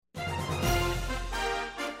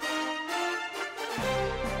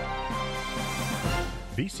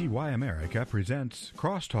VCY America presents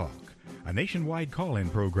Crosstalk, a nationwide call-in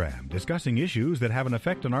program discussing issues that have an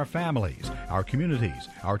effect on our families, our communities,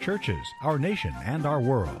 our churches, our nation, and our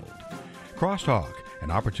world. Crosstalk,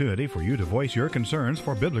 an opportunity for you to voice your concerns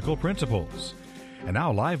for biblical principles. And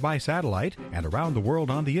now live by satellite and around the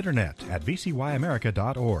world on the internet at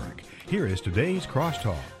vcyamerica.org. Here is today's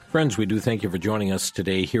Crosstalk. Friends, we do thank you for joining us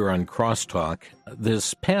today here on Crosstalk.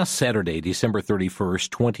 This past Saturday, December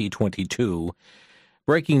 31st, 2022,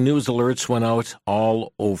 breaking news alerts went out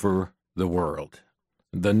all over the world.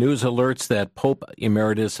 The news alerts that Pope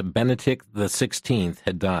Emeritus Benedict XVI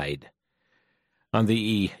had died. On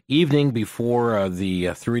the evening before the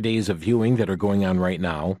 3 days of viewing that are going on right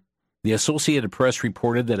now, the Associated Press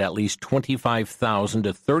reported that at least 25,000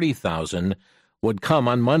 to 30,000 would come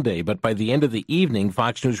on Monday, but by the end of the evening,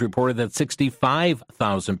 Fox News reported that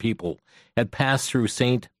 65,000 people had passed through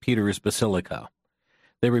St. Peter's Basilica.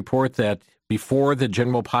 They report that before the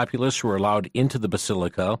general populace were allowed into the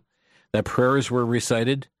basilica, that prayers were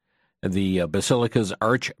recited. The basilica's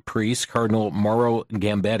archpriest, Cardinal Mauro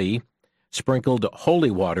Gambetti, sprinkled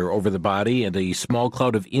holy water over the body, and a small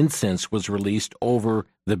cloud of incense was released over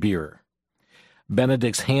the bier.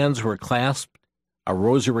 Benedict's hands were clasped, a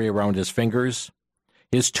rosary around his fingers.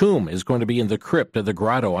 His tomb is going to be in the crypt of the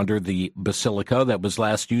grotto under the basilica that was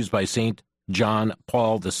last used by St. John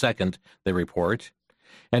Paul II, they report.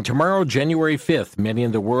 And tomorrow, January 5th, many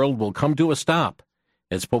in the world will come to a stop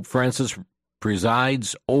as Pope Francis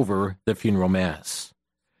presides over the funeral mass.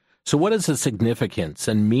 So what is the significance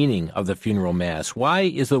and meaning of the funeral mass? Why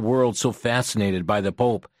is the world so fascinated by the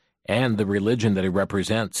Pope and the religion that he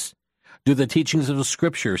represents? Do the teachings of the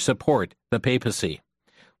Scripture support the papacy?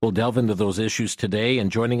 We'll delve into those issues today,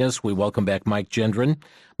 and joining us, we welcome back Mike Gendron.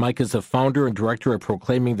 Mike is the founder and director of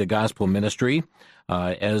Proclaiming the Gospel Ministry.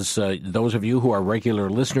 As those of you who are regular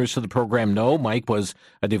listeners to the program know, Mike was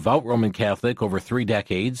a devout Roman Catholic over 3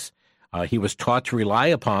 decades. He was taught to rely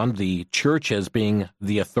upon the church as being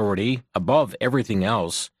the authority above everything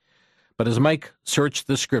else. But as Mike searched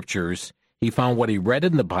the Scriptures, he found what he read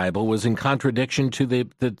in the Bible was in contradiction to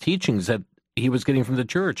the teachings that he was getting from the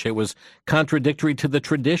church. It was contradictory to the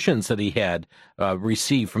traditions that he had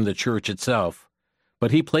received from the church itself.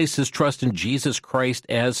 But he placed his trust in Jesus Christ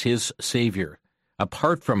as his Savior,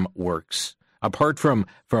 apart from works, apart from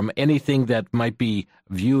anything that might be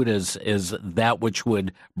viewed as that which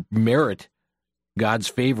would merit God's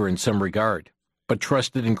favor in some regard, but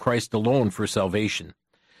trusted in Christ alone for salvation.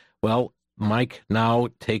 Well, Mike now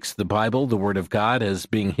takes the Bible, the Word of God, as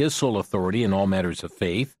being his sole authority in all matters of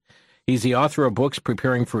faith. He's the author of books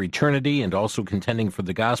Preparing for Eternity and also Contending for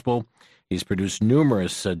the Gospel. He's produced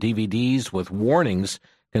numerous DVDs with warnings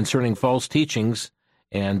concerning false teachings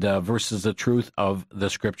and versus the truth of the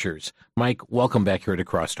Scriptures. Mike, welcome back here to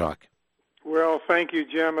Crosstalk. Well, thank you,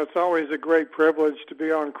 Jim. It's always a great privilege to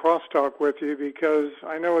be on Crosstalk with you because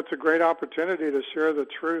I know it's a great opportunity to share the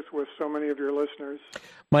truth with so many of your listeners.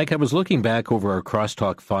 Mike, I was looking back over our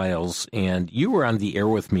Crosstalk files, and you were on the air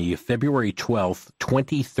with me February 12th,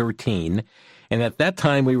 2013, and at that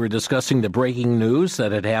time we were discussing the breaking news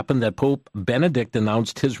that had happened that Pope Benedict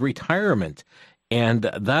announced his retirement, and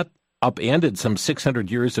that upended some 600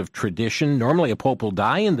 years of tradition. Normally a pope will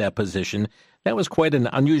die in that position. That was quite an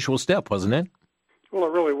unusual step, wasn't it? Well,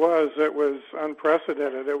 it really was. It was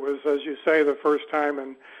unprecedented. It was, as you say, the first time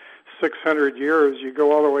in 600 years. You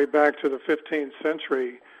go all the way back to the 15th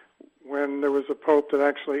century when there was a pope that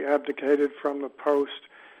actually abdicated from the post.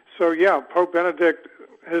 So, yeah, Pope Benedict,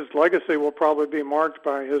 his legacy will probably be marked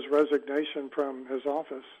by his resignation from his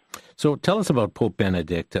office. So tell us about Pope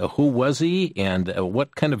Benedict. Who was he, and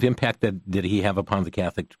what kind of impact did he have upon the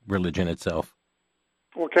Catholic religion itself?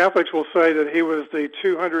 Well, Catholics will say that he was the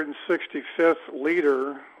 265th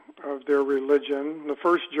leader of their religion, the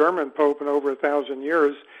first German pope in over 1,000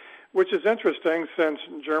 years, which is interesting since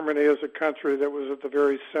Germany is a country that was at the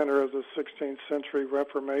very center of the 16th century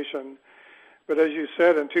Reformation. But as you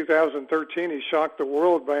said, in 2013, he shocked the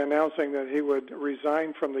world by announcing that he would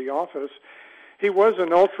resign from the office. He was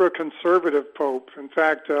an ultra-conservative pope. In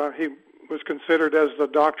fact, he was considered as the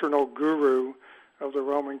doctrinal guru of the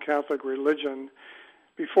Roman Catholic religion.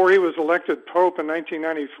 Before he was elected pope in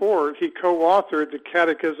 1994, he co-authored the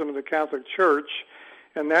Catechism of the Catholic Church,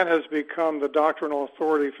 and that has become the doctrinal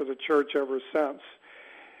authority for the Church ever since.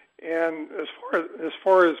 And as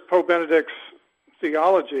far as Pope Benedict's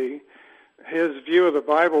theology, his view of the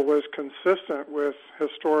Bible was consistent with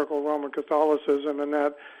historical Roman Catholicism in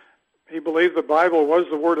that he believed the Bible was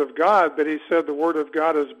the Word of God, but he said the Word of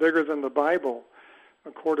God is bigger than the Bible.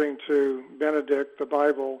 According to Benedict, the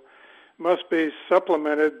Bible must be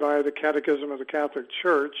supplemented by the Catechism of the Catholic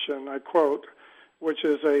Church, and I quote, which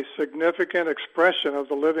is a significant expression of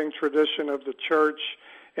the living tradition of the Church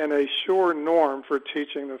and a sure norm for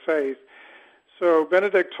teaching the faith. So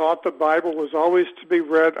Benedict taught the Bible was always to be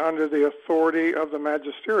read under the authority of the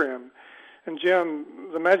magisterium. And Jim,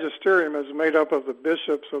 the magisterium is made up of the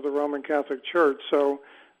bishops of the Roman Catholic Church. So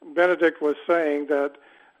Benedict was saying that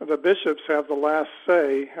the bishops have the last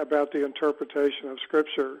say about the interpretation of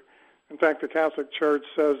Scripture. In fact, the Catholic Church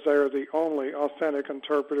says they are the only authentic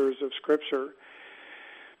interpreters of Scripture.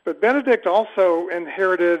 But Benedict also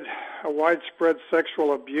inherited a widespread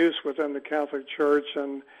sexual abuse within the Catholic Church,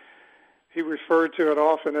 and he referred to it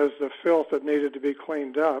often as the filth that needed to be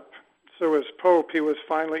cleaned up. So as Pope, he was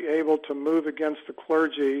finally able to move against the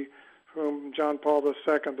clergy whom John Paul II,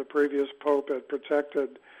 the previous Pope, had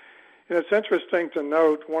protected. And it's interesting to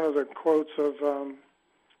note one of the quotes of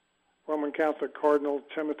Roman Catholic Cardinal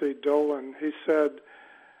Timothy Dolan. He said,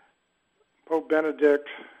 Pope Benedict,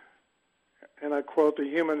 and I quote, "The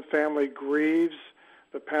human family grieves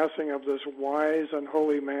the passing of this wise and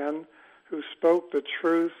holy man who spoke the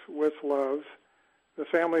truth with love. The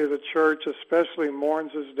family of the Church especially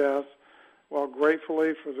mourns his death while grateful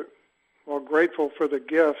for the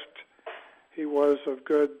gift he was as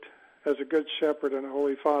a good shepherd and a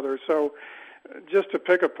holy father." So just to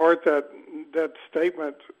pick apart that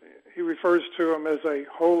statement, he refers to him as a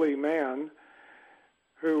holy man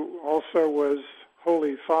who also was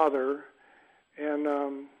holy father.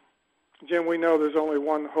 And Jim, we know there's only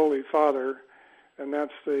one Holy Father, and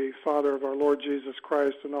that's the Father of our Lord Jesus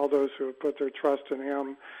Christ and all those who have put their trust in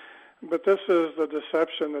him. But this is the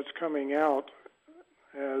deception that's coming out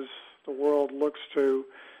as the world looks to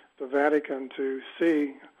the Vatican to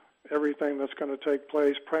see everything that's going to take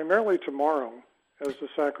place, primarily tomorrow, as the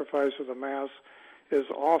sacrifice of the Mass is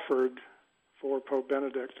offered for Pope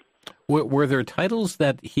Benedict. Were there titles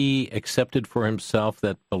that he accepted for himself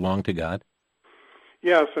that belonged to God?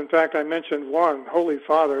 Yes, in fact, I mentioned one, Holy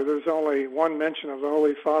Father. There's only one mention of the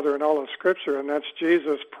Holy Father in all of Scripture, and that's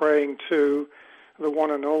Jesus praying to the one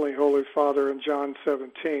and only Holy Father in John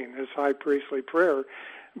 17, his high priestly prayer.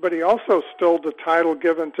 But he also stole the title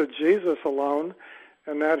given to Jesus alone,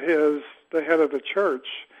 and that is the head of the Church.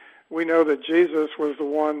 We know that Jesus was the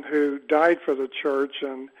one who died for the Church,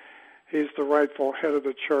 and he's the rightful head of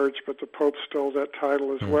the Church, but the Pope stole that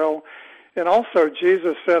title as well. And also,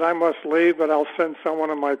 Jesus said, "I must leave, but I'll send someone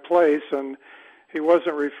in my place." And he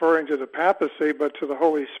wasn't referring to the papacy, but to the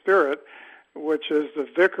Holy Spirit, which is the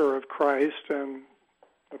vicar of Christ. And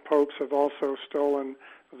the popes have also stolen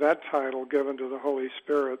that title given to the Holy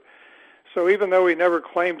Spirit. So even though he never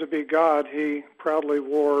claimed to be God, he proudly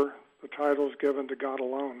wore the titles given to God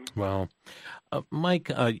alone. Well, Mike,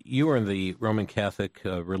 you were in the Roman Catholic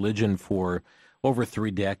religion for over 3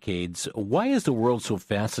 decades. Why is the world so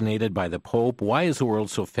fascinated by the Pope? Why is the world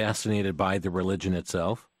so fascinated by the religion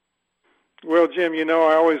itself? Well, Jim,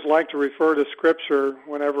 I always like to refer to Scripture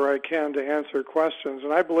whenever I can to answer questions,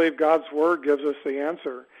 and I believe God's Word gives us the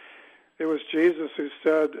answer. It was Jesus who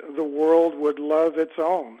said the world would love its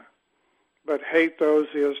own, but hate those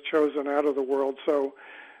he has chosen out of the world. So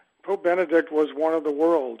Pope Benedict was one of the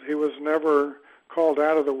world. He was never called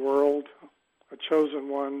out of the world, a chosen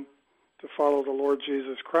one to follow the Lord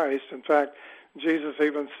Jesus Christ. In fact, Jesus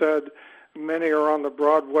even said, many are on the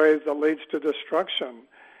broad way that leads to destruction.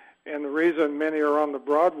 And the reason many are on the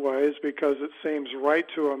broad way is because it seems right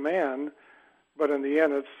to a man, but in the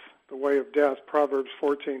end it's the way of death, Proverbs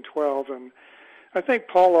 14:12. And I think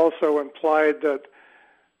Paul also implied that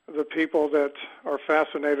the people that are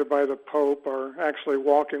fascinated by the Pope are actually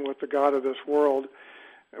walking with the God of this world.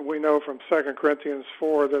 And we know from 2 Corinthians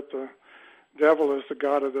 4 that the devil is the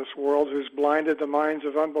god of this world who's blinded the minds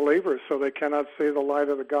of unbelievers so they cannot see the light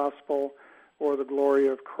of the gospel or the glory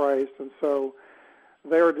of Christ. And so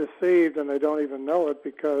they are deceived and they don't even know it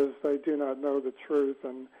because they do not know the truth.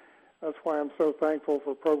 And that's why I'm so thankful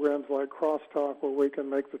for programs like Crosstalk where we can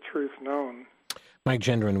make the truth known. Mike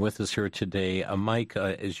Gendron with us here today. Mike,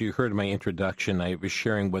 as you heard in my introduction, I was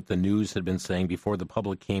sharing what the news had been saying before the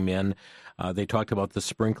public came in. They talked about the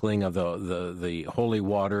sprinkling of the holy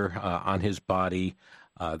water on his body,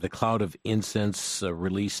 the cloud of incense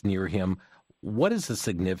released near him. What is the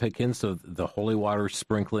significance of the holy water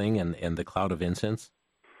sprinkling and the cloud of incense?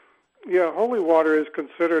 Yeah, holy water is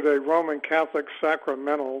considered a Roman Catholic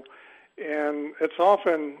sacramental, and it's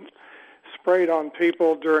often sprayed on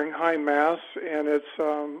people during High Mass, and it's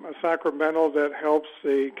a sacramental that helps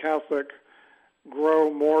the Catholic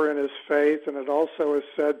grow more in his faith, and it also is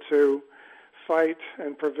said to fight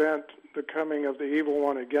and prevent the coming of the evil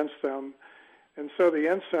one against them. And so the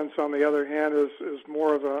incense, on the other hand, is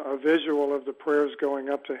more of a visual of the prayers going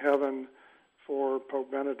up to heaven for Pope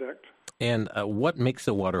Benedict. And what makes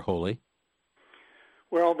the water holy?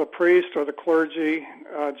 Well, the priest or the clergy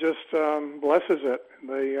just blesses it.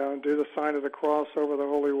 They do the sign of the cross over the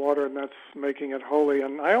holy water, and that's making it holy.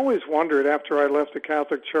 And I always wondered after I left the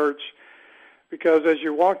Catholic Church, because as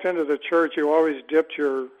you walked into the church, you always dipped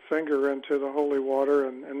your finger into the holy water,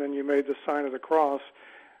 and then you made the sign of the cross.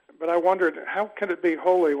 But I wondered, how can it be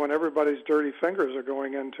holy when everybody's dirty fingers are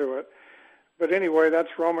going into it? But anyway,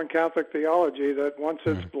 that's Roman Catholic theology, that once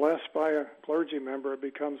it's blessed by a clergy member, it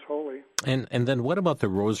becomes holy. And then what about the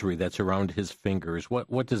rosary that's around his fingers?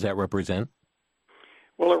 What does that represent?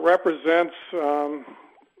 Well, it represents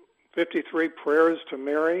 53 prayers to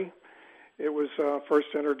Mary. It was first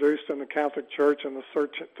introduced in the Catholic Church in the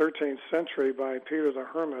 13th century by Peter the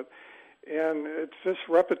Hermit. And it's just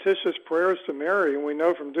repetitious prayers to Mary. And we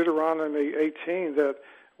know from Deuteronomy 18 that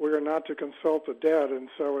we are not to consult the dead, and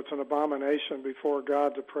so it's an abomination before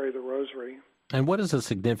God to pray the rosary. And what is the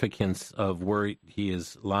significance of where he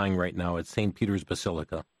is lying right now at St. Peter's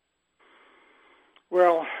Basilica?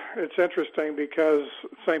 Well, it's interesting because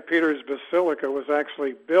St. Peter's Basilica was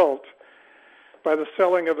actually built by the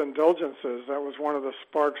selling of indulgences. That was one of the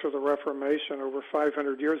sparks of the Reformation over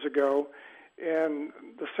 500 years ago. And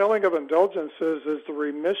the selling of indulgences is the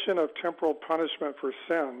remission of temporal punishment for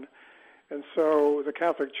sin. And so the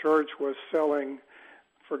Catholic Church was selling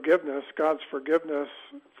forgiveness, God's forgiveness,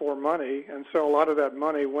 for money. And so a lot of that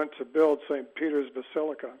money went to build St. Peter's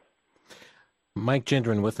Basilica. Mike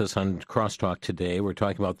Gendron with us on Crosstalk today. We're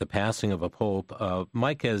talking about the passing of a pope.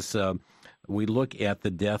 Mike, as we look at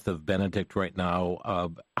the death of Benedict right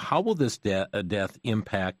now, how will this death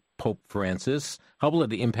impact Pope Francis? How will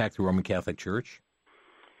it impact the Roman Catholic Church?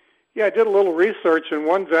 Yeah, I did a little research, and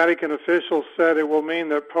one Vatican official said it will mean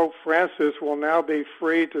that Pope Francis will now be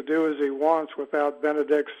free to do as he wants without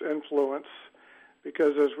Benedict's influence,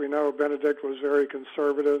 because as we know, Benedict was very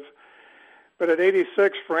conservative. But at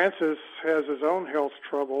 86, Francis has his own health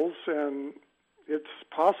troubles, and it's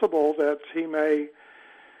possible that he may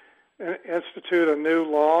institute a new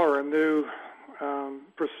law or a new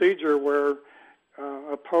procedure where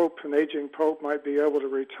a pope, an aging pope, might be able to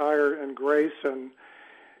retire in grace, and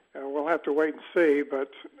we'll have to wait and see,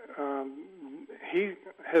 but he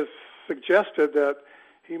has suggested that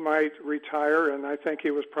he might retire, and I think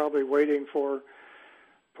he was probably waiting for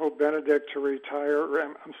Pope Benedict to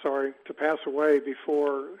pass away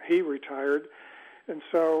before he retired. And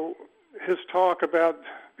so his talk about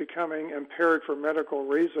becoming impaired for medical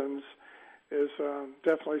reasons is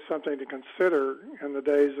definitely something to consider in the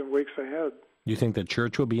days and weeks ahead. You think the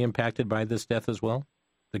church will be impacted by this death as well,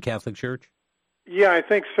 the Catholic Church? Yeah, I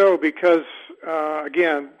think so, because,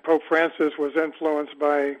 again, Pope Francis was influenced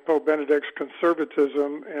by Pope Benedict's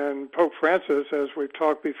conservatism, and Pope Francis, as we've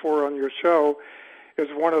talked before on your show, is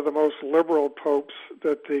one of the most liberal popes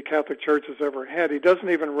that the Catholic Church has ever had. He doesn't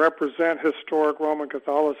even represent historic Roman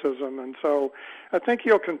Catholicism, and so I think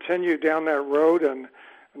he'll continue down that road, and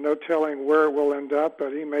no telling where it will end up,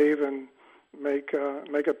 but he may even make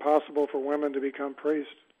it possible for women to become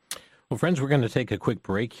priests. Well, friends, we're going to take a quick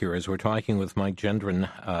break here as we're talking with Mike Gendron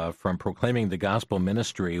from Proclaiming the Gospel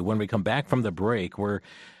Ministry. When we come back from the break, we're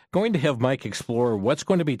going to have Mike explore what's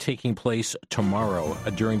going to be taking place tomorrow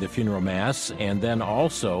during the funeral mass, and then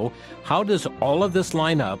also how does all of this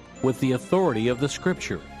line up with the authority of the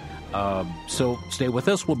Scripture. So stay with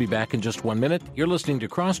us. We'll be back in just 1 minute. You're listening to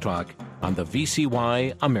Crosstalk on the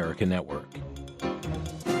VCY American Network.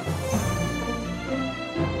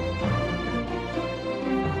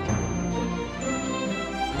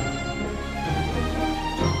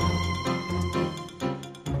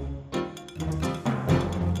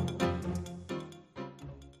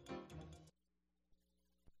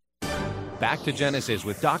 Back to Genesis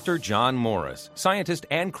with Dr. John Morris, scientist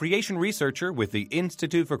and creation researcher with the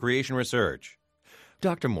Institute for Creation Research.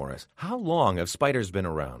 Dr. Morris, how long have spiders been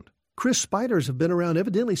around? Chris, spiders have been around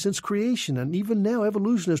evidently since creation, and even now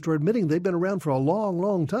evolutionists are admitting they've been around for a long,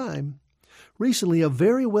 long time. Recently, a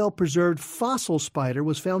very well-preserved fossil spider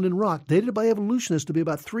was found in rock, dated by evolutionists to be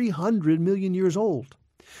about 300 million years old.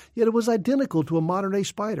 Yet it was identical to a modern-day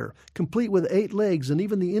spider, complete with 8 legs and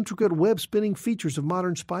even the intricate web-spinning features of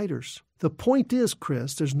modern spiders. The point is,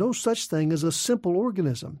 Chris, there's no such thing as a simple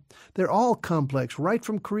organism. They're all complex, right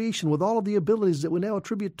from creation, with all of the abilities that we now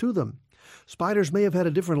attribute to them. Spiders may have had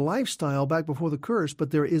a different lifestyle back before the curse,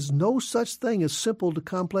 but there is no such thing as simple to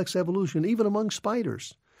complex evolution, even among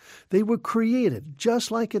spiders. They were created,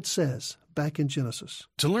 just like it says, back in Genesis.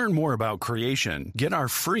 To learn more about creation, get our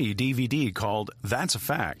free DVD called That's a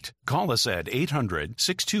Fact. Call us at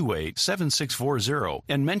 800-628-7640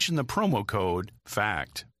 and mention the promo code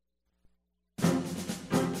FACT.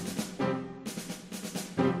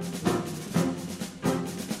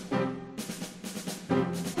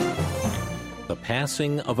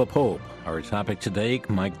 passing of a pope. Our topic today,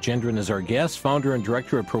 Mike Gendron is our guest, founder and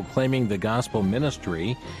director of Proclaiming the Gospel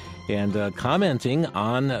Ministry, and commenting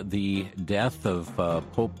on the death of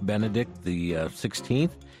Pope Benedict the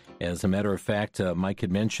 16th. As a matter of fact, Mike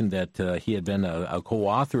had mentioned that he had been a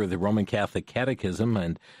co-author of the Roman Catholic Catechism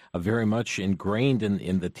and very much ingrained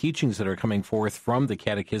in the teachings that are coming forth from the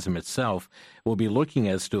Catechism itself. We'll be looking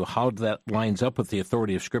as to how that lines up with the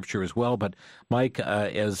authority of Scripture as well. But, Mike,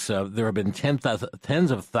 as there have been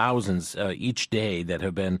tens of thousands each day that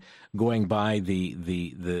have been going by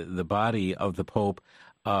the body of the Pope,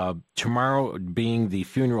 tomorrow being the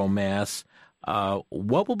funeral Mass,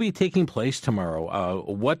 what will be taking place tomorrow?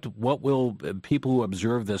 What will people who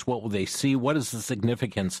observe this, what will they see? What is the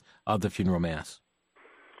significance of the funeral Mass?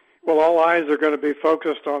 Well, all eyes are going to be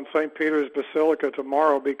focused on St. Peter's Basilica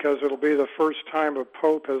tomorrow because it'll be the first time a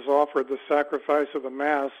pope has offered the sacrifice of the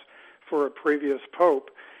Mass for a previous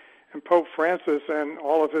pope. And Pope Francis and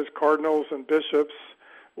all of his cardinals and bishops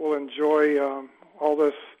will enjoy all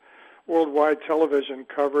this worldwide television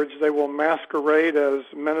coverage. They will masquerade as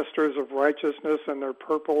ministers of righteousness in their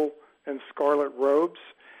purple and scarlet robes.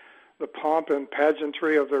 The pomp and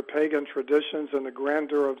pageantry of their pagan traditions and the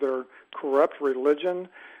grandeur of their corrupt religion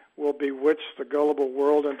will bewitch the gullible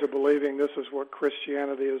world into believing this is what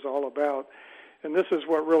Christianity is all about. And this is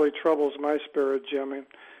what really troubles my spirit, Jimmy,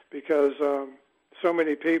 because so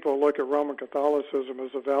many people look at Roman Catholicism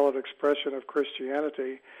as a valid expression of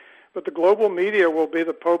Christianity. But the global media will be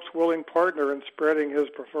the Pope's willing partner in spreading his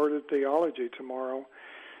perverted theology tomorrow.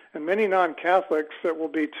 And many non-Catholics that will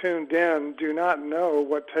be tuned in do not know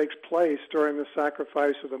what takes place during the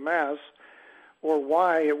sacrifice of the Mass or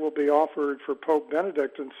why it will be offered for Pope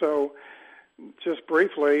Benedict. And so, just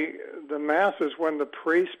briefly, the Mass is when the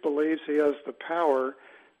priest believes he has the power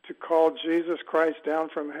to call Jesus Christ down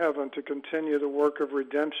from heaven to continue the work of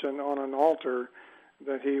redemption on an altar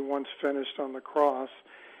that he once finished on the cross.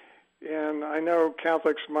 And I know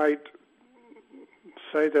Catholics might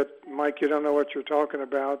say that, Mike, you don't know what you're talking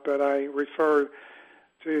about, but I refer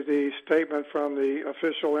to the statement from the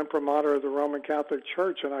official imprimatur of the Roman Catholic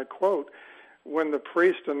Church, and I quote, "When the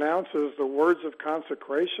priest announces the words of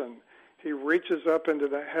consecration, he reaches up into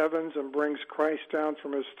the heavens and brings Christ down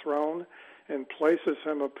from his throne and places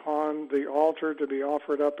him upon the altar to be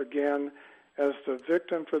offered up again as the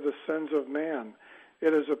victim for the sins of man.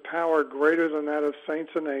 It is a power greater than that of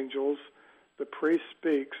saints and angels. The priest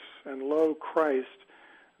speaks, and lo, Christ,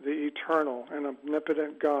 the eternal and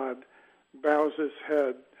omnipotent God, bows his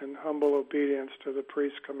head in humble obedience to the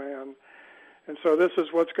priest's command." And so this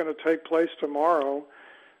is what's going to take place tomorrow.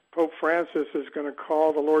 Pope Francis is going to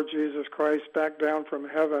call the Lord Jesus Christ back down from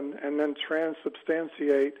heaven and then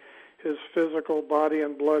transubstantiate his physical body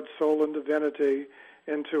and blood, soul, and divinity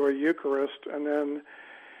into a Eucharist, and then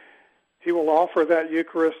he will offer that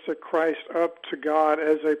Eucharistic Christ up to God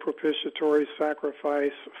as a propitiatory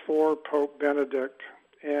sacrifice for Pope Benedict.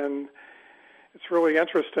 And it's really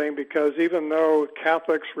interesting because even though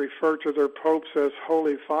Catholics refer to their popes as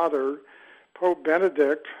Holy Father, Pope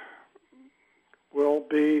Benedict will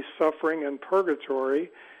be suffering in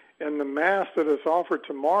purgatory, and the Mass that is offered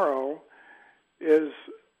tomorrow is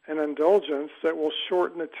an indulgence that will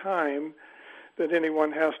shorten the time that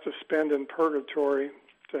anyone has to spend in purgatory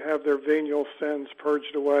to have their venial sins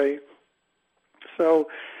purged away. So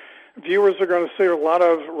viewers are going to see a lot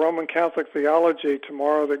of Roman Catholic theology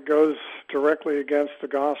tomorrow that goes directly against the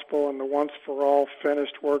gospel and the once-for-all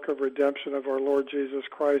finished work of redemption of our Lord Jesus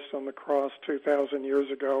Christ on the cross 2,000 years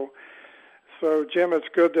ago. So, Jim, it's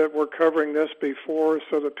good that we're covering this before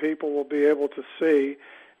so that people will be able to see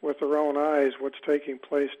with their own eyes what's taking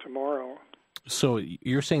place tomorrow. So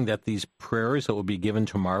you're saying that these prayers that will be given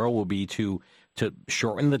tomorrow will be to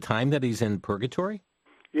shorten the time that he's in purgatory?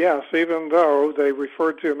 Yes, even though they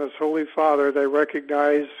referred to him as Holy Father, they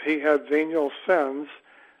recognize he had venial sins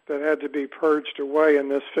that had to be purged away in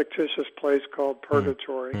this fictitious place called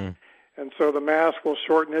purgatory. And so the Mass will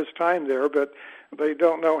shorten his time there, but they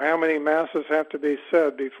don't know how many Masses have to be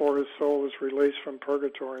said before his soul is released from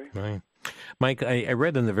purgatory. Right. Mike, I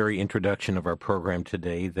read in the very introduction of our program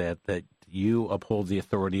today that you uphold the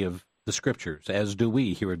authority of the Scriptures, as do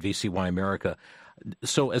we here at VCY America.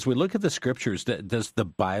 So as we look at the Scriptures, does the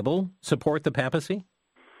Bible support the papacy?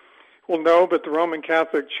 Well, no, but the Roman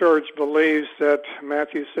Catholic Church believes that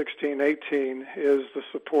Matthew 16:18 is the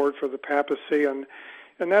support for the papacy, and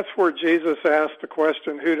that's where Jesus asked the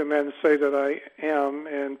question, "Who do men say that I am?"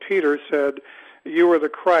 And Peter said, "You are the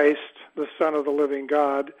Christ, the Son of the living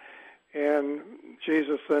God." And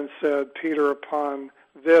Jesus then said, "Peter, upon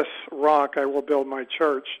this rock I will build my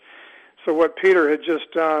church." So what Peter had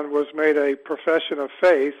just done was made a profession of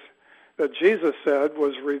faith that Jesus said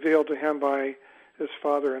was revealed to him by his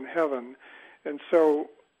Father in heaven. And so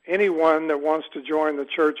anyone that wants to join the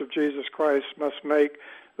Church of Jesus Christ must make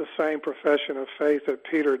the same profession of faith that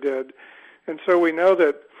Peter did. And so we know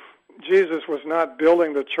that Jesus was not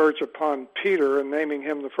building the church upon Peter and naming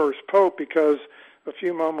him the first pope, because a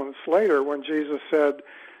few moments later when Jesus said,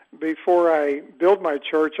 before I build my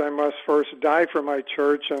church, I must first die for my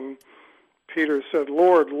church, and Peter said,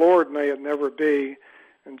 Lord, Lord, may it never be.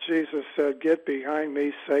 And Jesus said, get behind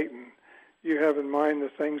me, Satan. You have in mind the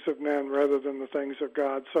things of men rather than the things of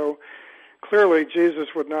God. So clearly Jesus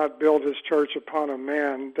would not build his church upon a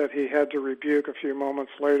man that he had to rebuke a few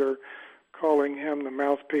moments later, calling him the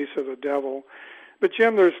mouthpiece of the devil. But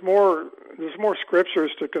Jim, there's more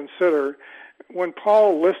scriptures to consider. When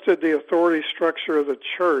Paul listed the authority structure of the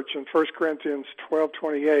church in 1 Corinthians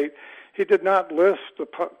 12:28, he did not list the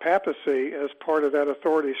papacy as part of that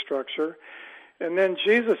authority structure. And then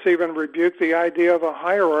Jesus even rebuked the idea of a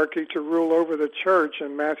hierarchy to rule over the church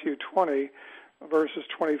in Matthew 20, verses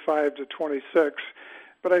 25 to 26.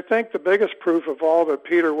 But I think the biggest proof of all that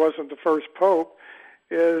Peter wasn't the first pope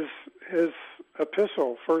is his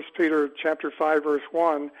epistle, 1 Peter chapter 5, verse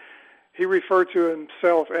 1. He referred to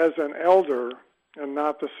himself as an elder and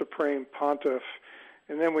not the supreme pontiff.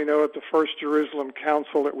 And then we know at the First Jerusalem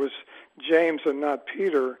Council it was James and not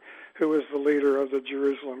Peter who was the leader of the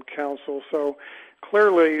Jerusalem Council. So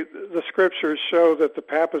clearly the scriptures show that the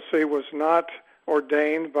papacy was not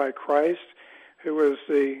ordained by Christ, who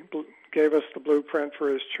gave us the blueprint for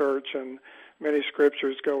his church, and many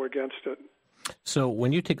scriptures go against it. So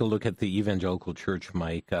when you take a look at the evangelical church,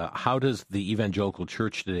 Mike, how does the evangelical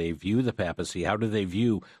church today view the papacy? How do they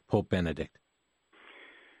view Pope Benedict?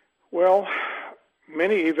 Well,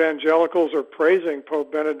 many evangelicals are praising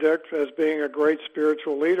Pope Benedict as being a great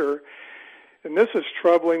spiritual leader. And this is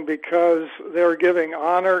troubling because they're giving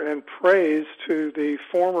honor and praise to the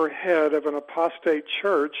former head of an apostate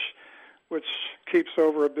church, which keeps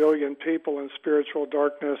over 1 billion people in spiritual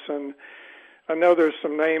darkness. And I know there's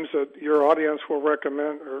some names that your audience will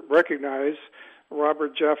recommend or recognize.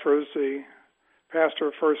 Robert Jeffers, the pastor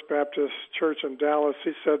of First Baptist Church in Dallas,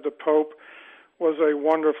 he said the Pope was a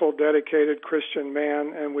wonderful, dedicated Christian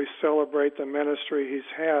man, and we celebrate the ministry he's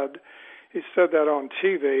had. He said that on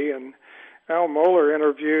TV, and Al Mohler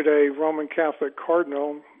interviewed a Roman Catholic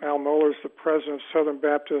cardinal. Al Mohler's the president of Southern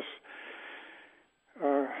Baptist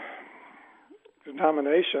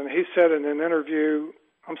denomination. He said in an interview,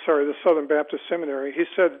 the Southern Baptist Seminary, he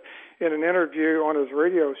said in an interview on his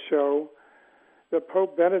radio show that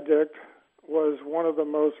Pope Benedict was one of the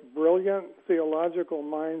most brilliant theological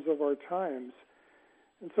minds of our times.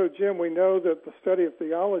 And so, Jim, we know that the study of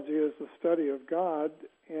theology is the study of God,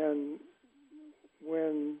 and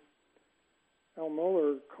when Al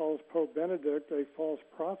Mohler calls Pope Benedict a false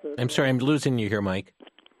prophet... I'm sorry, I'm losing you here, Mike.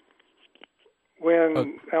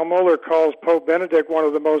 When Al Mohler calls Pope Benedict one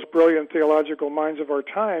of the most brilliant theological minds of our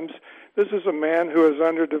times, this is a man who is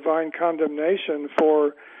under divine condemnation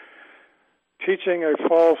for teaching a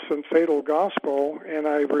false and fatal gospel. And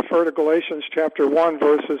I refer to Galatians chapter 1,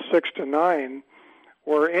 verses 6 to 9,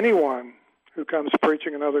 where anyone who comes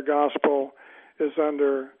preaching another gospel is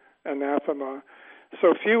under anathema.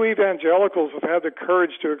 So few evangelicals have had the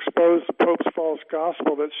courage to expose the Pope's false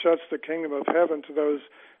gospel that shuts the kingdom of heaven to those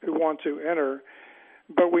who want to enter.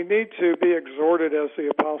 But we need to be exhorted as the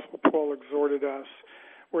Apostle Paul exhorted us.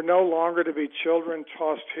 We're no longer to be children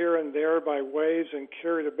tossed here and there by waves and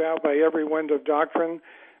carried about by every wind of doctrine,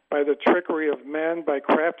 by the trickery of men, by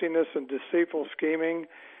craftiness and deceitful scheming,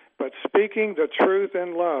 but speaking the truth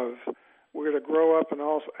in love. We're to grow up in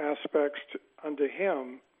all aspects unto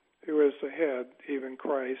him who is the head, even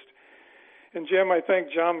Christ. And Jim, I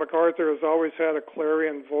think John MacArthur has always had a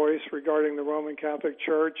clarion voice regarding the Roman Catholic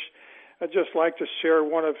Church. I'd just like to share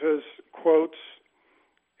one of his quotes.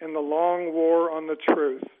 In the long war on the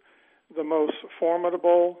truth, the most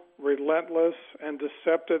formidable, relentless, and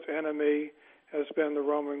deceptive enemy has been the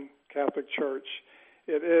Roman Catholic Church.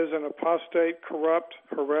 It is an apostate, corrupt,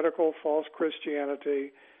 heretical, false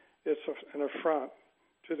Christianity. It's an affront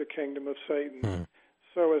to the kingdom of Satan.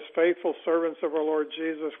 So as faithful servants of our Lord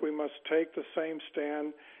Jesus, we must take the same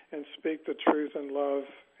stand and speak the truth in love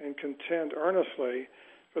and contend earnestly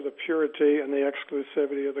for the purity and the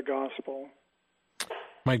exclusivity of the gospel.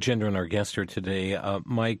 Mike Gendron, our guest here today.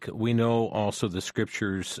 Mike, we know also the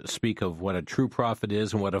scriptures speak of what a true prophet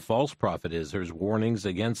is and what a false prophet is. There's warnings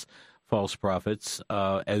against false prophets.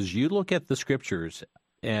 As you look at the scriptures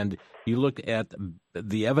and you look at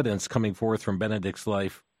the evidence coming forth from Benedict's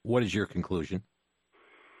life, what is your conclusion?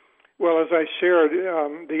 Well, as I shared,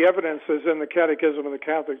 the evidence is in the Catechism of the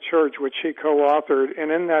Catholic Church, which he co-authored,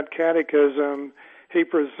 and in that catechism, he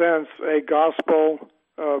presents a gospel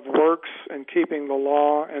of works and keeping the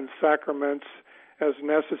law and sacraments as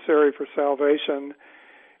necessary for salvation.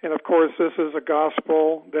 And of course, this is a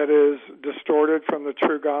gospel that is distorted from the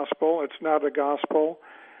true gospel. It's not a gospel.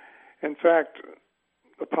 In fact,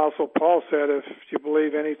 Apostle Paul said, if you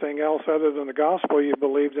believe anything else other than the gospel, you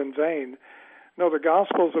believed in vain. No, the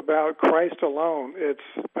gospel is about Christ alone. It's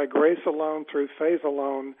by grace alone, through faith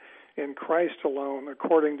alone, in Christ alone,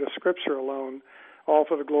 according to Scripture alone, all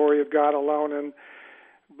for the glory of God alone. And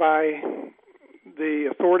by the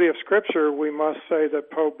authority of Scripture, we must say that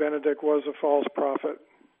Pope Benedict was a false prophet.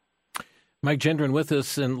 Mike Gendron with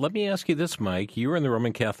us, and let me ask you this, Mike. You were in the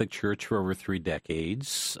Roman Catholic Church for over 3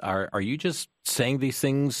 decades. Are you just saying these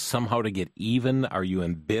things somehow to get even? Are you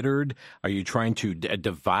embittered? Are you trying to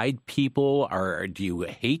divide people? Or do you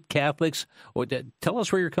hate Catholics? Tell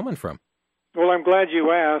us where you're coming from. Well, I'm glad you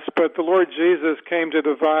asked, but the Lord Jesus came to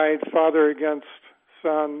divide father against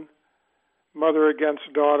son, mother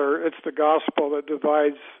against daughter. It's the gospel that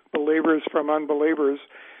divides believers from unbelievers.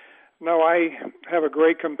 No, I have a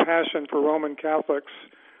great compassion for Roman Catholics.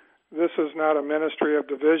 This is not a ministry of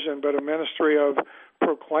division, but a ministry of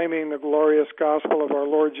proclaiming the glorious gospel of our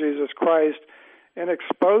Lord Jesus Christ and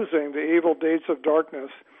exposing the evil deeds of darkness.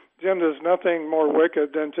 Jim, there's nothing more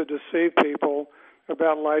wicked than to deceive people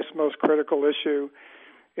about life's most critical issue,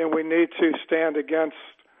 and we need to stand against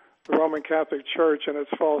the Roman Catholic Church and its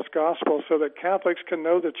false gospel so that Catholics can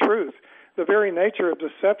know the truth. The very nature of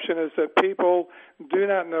deception is that people do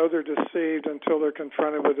not know they're deceived until they're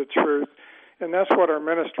confronted with the truth. And that's what our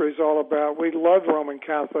ministry is all about. We love Roman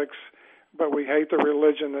Catholics, but we hate the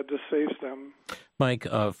religion that deceives them. Mike,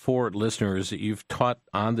 for listeners, you've taught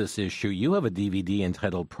on this issue. You have a DVD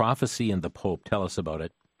entitled Prophecy and the Pope. Tell us about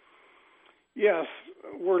it. Yes,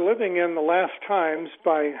 we're living in the last times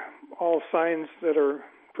by all signs that are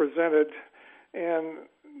presented. And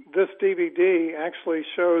this DVD actually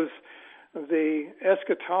shows the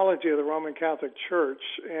eschatology of the Roman Catholic Church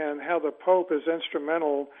and how the Pope is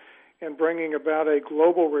instrumental in bringing about a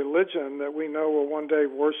global religion that we know will one day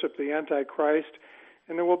worship the Antichrist,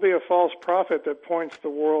 and there will be a false prophet that points the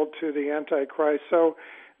world to the Antichrist. So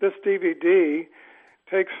this DVD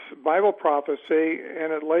takes Bible prophecy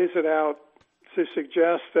and it lays it out to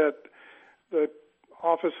suggest that the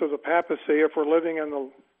office of the papacy, if we're living in the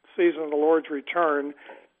season of the Lord's return,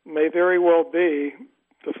 may very well be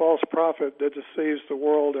the false prophet that deceives the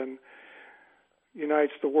world and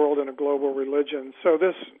unites the world in a global religion. So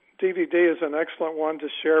this DVD is an excellent one to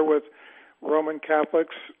share with Roman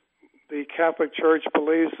Catholics. The Catholic Church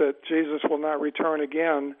believes that Jesus will not return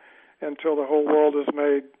again until the whole world is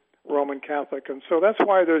made Roman Catholic. And so that's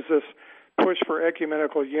why there's this push for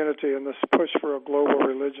ecumenical unity and this push for a global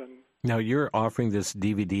religion. Now, you're offering this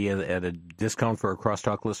DVD at a discount for our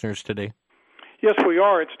Crosstalk listeners today? Yes, we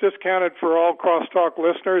are. It's discounted for all Crosstalk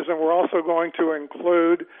listeners, and we're also going to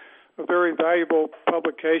include a very valuable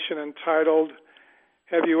publication entitled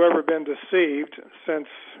Have You Ever Been Deceived? Since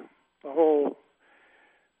the whole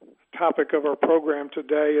topic of our program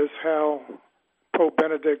today is how Pope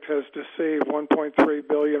Benedict has deceived 1.3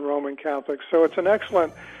 billion Roman Catholics. So it's an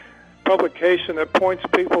excellent publication that points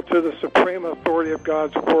people to the supreme authority of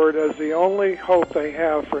God's Word as the only hope they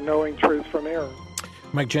have for knowing truth from error.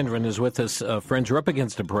 Mike Gendron is with us. Friends, we're up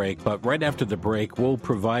against a break, but right after the break, we'll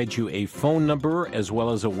provide you a phone number as well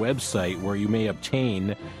as a website where you may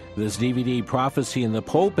obtain this DVD, Prophecy and the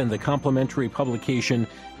Pope, and the complimentary publication,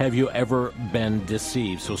 Have You Ever Been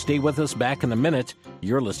Deceived? So stay with us. Back in a minute.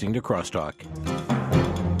 You're listening to Crosstalk.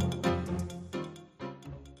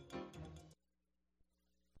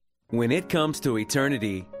 When it comes to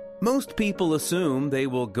eternity, most people assume they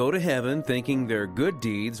will go to heaven thinking their good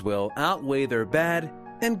deeds will outweigh their bad,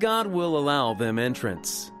 and God will allow them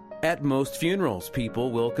entrance. At most funerals,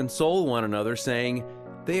 people will console one another saying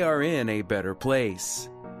they are in a better place.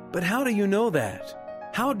 But how do you know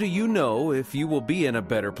that? How do you know if you will be in a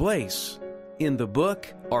better place? In the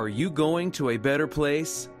book, Are You Going to a Better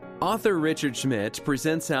Place?, author Richard Schmidt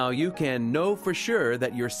presents how you can know for sure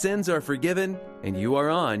that your sins are forgiven and you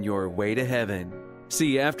are on your way to heaven.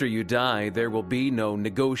 See, after you die, there will be no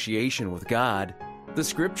negotiation with God. The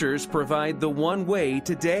Scriptures provide the one way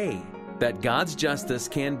today that God's justice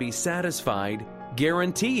can be satisfied,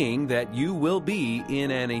 guaranteeing that you will be in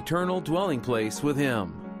an eternal dwelling place with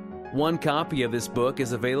Him. One copy of this book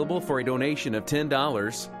is available for a donation of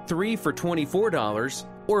 $10, 3 for $24,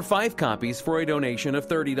 or 5 copies for a donation of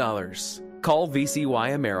 $30. Call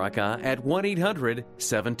VCY America at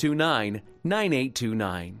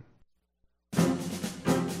 1-800-729-9829.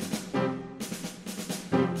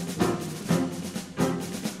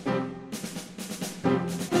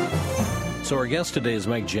 So our guest today is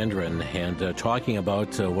Mike Gendron, and talking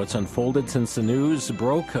about what's unfolded since the news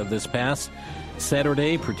broke this past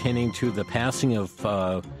Saturday pertaining to the passing of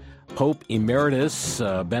Pope Emeritus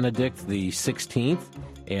Benedict XVI,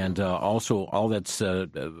 and also all that's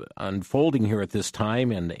unfolding here at this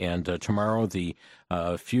time, and tomorrow the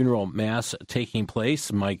funeral mass taking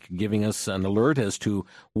place. Mike giving us an alert as to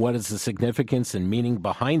what is the significance and meaning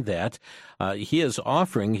behind that. He's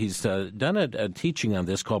done a teaching on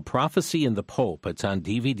this called Prophecy in the Pope. It's on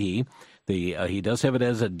DVD. He does have it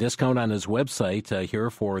as a discount on his website here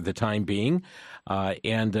for the time being.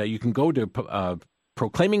 And you can go to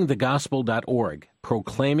proclaimingthegospel.org,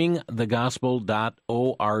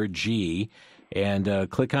 proclaimingthegospel.org, and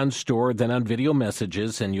click on store, then on video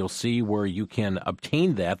messages, and you'll see where you can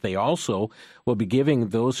obtain that. They also will be giving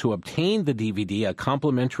those who obtain the DVD a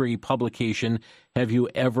complimentary publication, Have You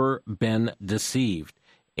Ever Been Deceived?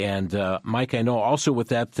 And Mike, I know also with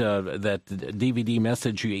that DVD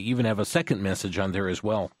message, you even have a second message on there as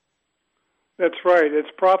well. That's right. It's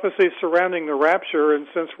prophecy surrounding the rapture, and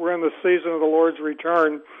since we're in the season of the Lord's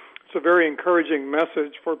return, it's a very encouraging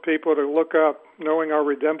message for people to look up, knowing our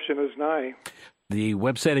redemption is nigh. The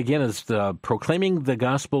website, again, is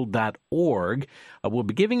proclaimingthegospel.org. We'll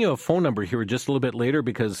be giving you a phone number here just a little bit later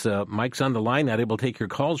because Mike's on the line, not able to take your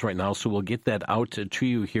calls right now, so we'll get that out to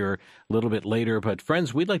you here a little bit later. But,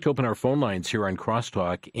 friends, we'd like to open our phone lines here on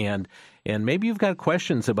Crosstalk, and maybe you've got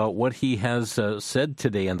questions about what he has said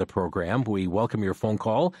today in the program. We welcome your phone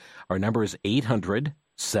call. Our number is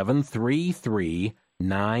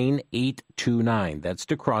 800-733-9829. That's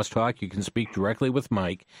to Crosstalk. You can speak directly with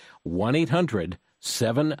Mike.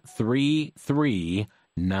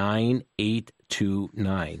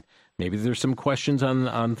 1-800-733-9829. Maybe there's some questions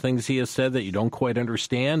on things he has said that you don't quite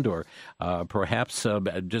understand, or perhaps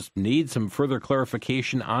just need some further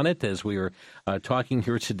clarification on it, as we are talking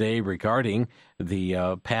here today regarding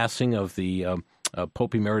the passing of the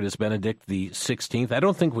Pope Emeritus Benedict XVI. I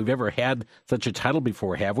don't think we've ever had such a title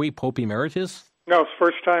before, have we, Pope Emeritus? No, it's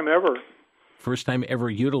first time ever. First time ever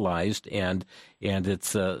utilized, and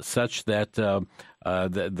it's such that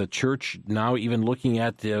the church now even looking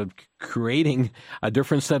at creating a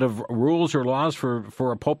different set of rules or laws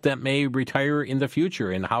for a pope that may retire in the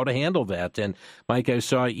future and how to handle that. And Mike, I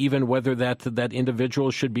saw even whether that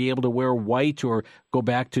individual should be able to wear white or go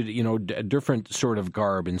back to a different sort of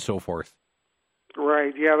garb and so forth.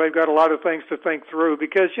 Right. Yeah, they've got a lot of things to think through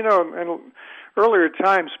because in earlier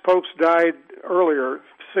times popes died earlier,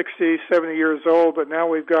 60, 70 years old, but now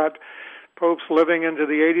we've got popes living into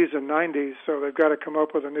the 80s and 90s, so they've got to come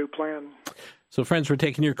up with a new plan. So, friends, we're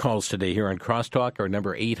taking your calls today here on Crosstalk. Our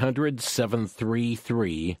number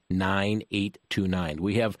 800-733-9829.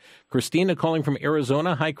 We have Christina calling from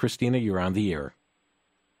Arizona. Hi, Christina, you're on the air.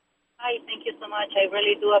 Hi, thank you so much. I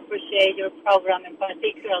really do appreciate your program, and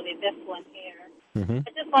particularly this one here. Mm-hmm.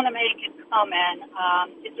 I just want to make a comment.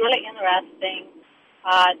 It's really interesting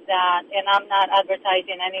that, and I'm not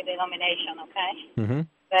advertising any denomination, okay? Mm-hmm.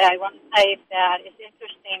 But I want to say that it's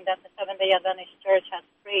interesting that the Seventh-day Adventist Church has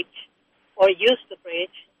preached, or used to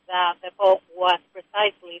preach, that the Pope was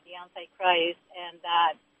precisely the Antichrist and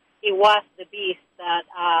that he was the beast, that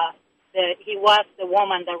he was the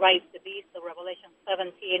woman that rides the beast of Revelation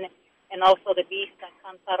 17, and also the beast that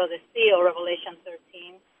comes out of the sea of Revelation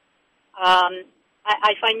 13.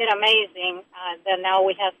 I find it amazing that now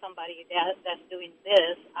we have somebody that's doing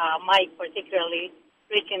this, Mike particularly,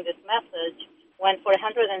 preaching this message, when for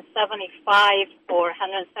 175 or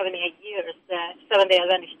 178 years the Seventh-day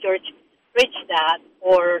Adventist Church preached that,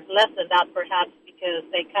 or less than that perhaps, because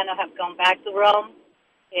they kind of have gone back to Rome,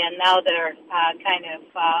 and now they're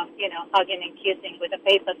hugging and kissing with the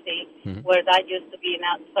papacy, mm-hmm. where that used to be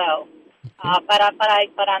not so. But I'm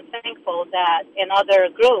thankful that another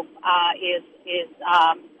group is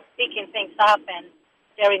speaking things up and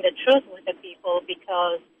sharing the truth with the people,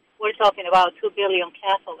 because we're talking about 2 billion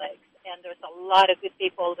Catholics, and there's a lot of good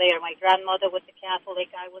people there. My grandmother was a Catholic,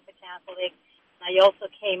 I was a Catholic, and I also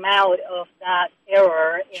came out of that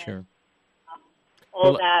error and sure.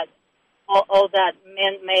 all that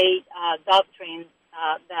man-made doctrines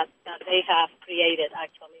that they have created,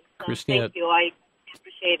 actually. So Christina, thank you. I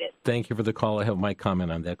appreciate it. Thank you for the call. I have Mike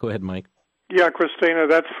comment on that. Go ahead, Mike. Yeah, Christina,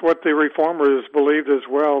 that's what the Reformers believed as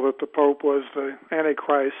well, that the Pope was the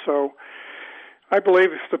Antichrist. So I believe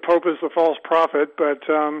the Pope is the false prophet, but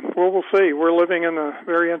we'll see. We're living in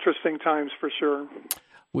very interesting times for sure.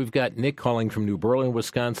 We've got Nick calling from New Berlin,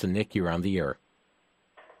 Wisconsin. Nick, you're on the air.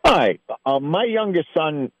 Hi. My youngest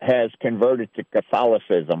son has converted to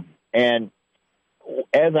Catholicism, and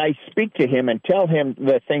as I speak to him and tell him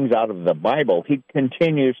the things out of the Bible, he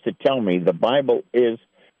continues to tell me the Bible is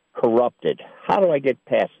corrupted. How do I get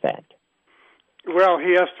past that? Well,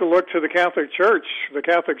 he has to look to the Catholic Church. The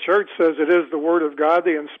Catholic Church says it is the Word of God,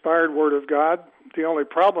 the inspired Word of God. The only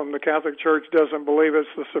problem, the Catholic Church doesn't believe it's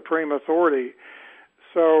the supreme authority.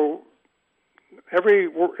 So every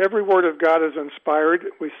Word of God is inspired.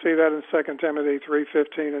 We see that in 2 Timothy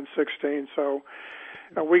 3:15 and 16. So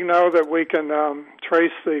we know that we can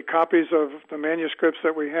trace the copies of the manuscripts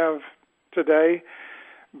that we have today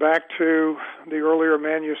back to the earlier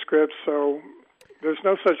manuscripts. So there's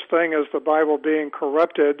no such thing as the Bible being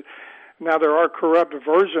corrupted. Now, there are corrupt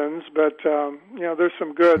versions, but, there's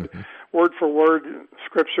some good word-for-word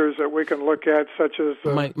scriptures that we can look at, such as...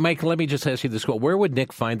 Mike, let me just ask you this. Where would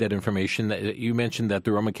Nick find that information? You mentioned that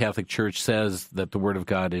the Roman Catholic Church says that the Word of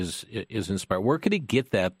God is inspired. Where could he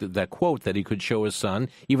get that quote that he could show his son,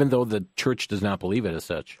 even though the Church does not believe it as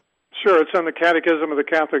such? Sure, it's in the Catechism of the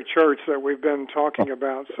Catholic Church that we've been talking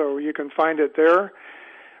about, so you can find it there.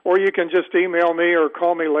 Or you can just email me or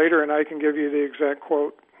call me later, and I can give you the exact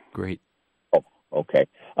quote. Great. Oh, okay.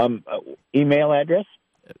 Email address?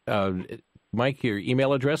 Mike, your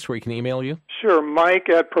email address where he can email you? Sure, Mike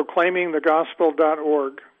at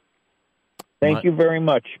proclaimingthegospel.org. Thank you very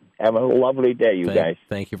much. Have a lovely day, guys.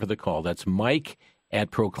 Thank you for the call. That's Mike at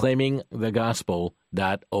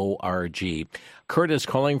proclaimingthegospel.org. Kurt is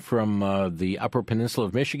calling from the Upper Peninsula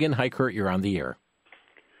of Michigan. Hi, Kurt. You're on the air.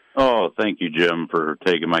 Oh, thank you, Jim, for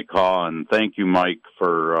taking my call, and thank you, Mike,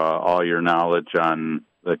 for all your knowledge on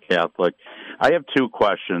the Catholic. I have two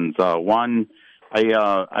questions. One,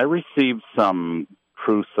 I received some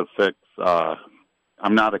crucifix. I'm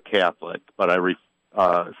not a Catholic, but I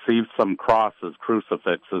received some crosses,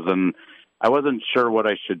 crucifixes, and I wasn't sure what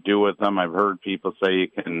I should do with them. I've heard people say you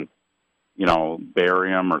can,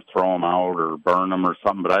 bury them or throw them out or burn them or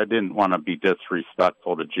something, but I didn't want to be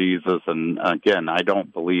disrespectful to Jesus. And again, I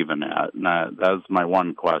don't believe in that. And that's my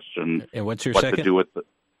one question. And what's your what second? To do with it?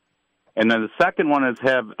 And then the second one is,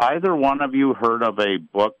 have either one of you heard of a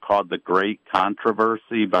book called The Great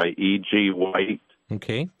Controversy by E.G. White?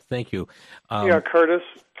 Okay, thank you. Curtis.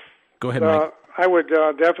 Go ahead, Mike. I would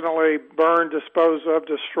definitely burn, dispose of,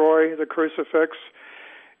 destroy the crucifix.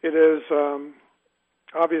 It is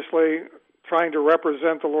obviously trying to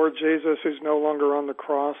represent the Lord Jesus, who's no longer on the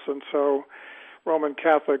cross, and so Roman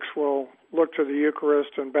Catholics will look to the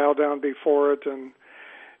Eucharist and bow down before it, and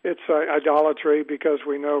it's idolatry because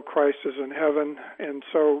we know Christ is in heaven. And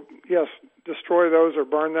so, yes, destroy those or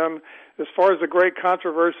burn them. As far as the Great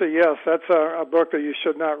Controversy, yes, that's a book that you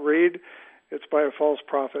should not read. It's by a false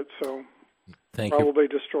prophet, so probably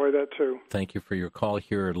destroy that too. Thank you for your call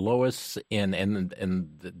here, Lois. And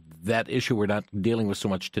that issue we're not dealing with so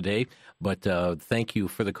much today, but thank you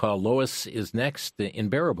for the call. Lois is next in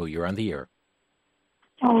Baraboo. You're on the air.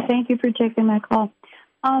 Oh, thank you for taking my call.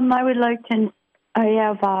 I would like to... I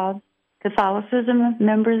have Catholicism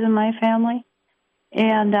members in my family,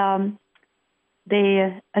 and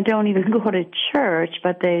they don't even go to church,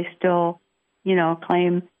 but they still,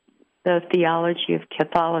 claim the theology of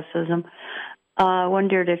Catholicism. I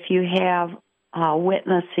wondered if you have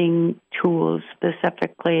witnessing tools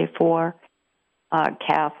specifically for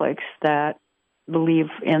Catholics that believe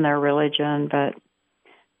in their religion but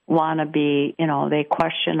want to be, they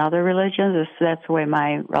question other religions. That's the way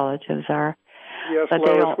my relatives are. Yes,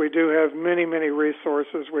 Lois, we do have many, many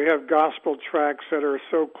resources. We have gospel tracts that are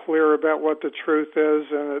so clear about what the truth is,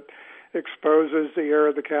 and it exposes the error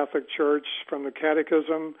of the Catholic Church from the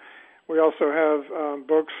Catechism. We also have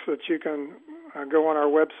books that you can go on our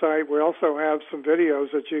website. We also have some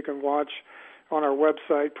videos that you can watch on our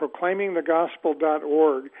website,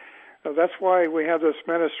 proclaimingthegospel.org. That's why we have this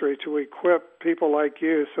ministry, to equip people like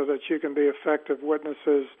you so that you can be effective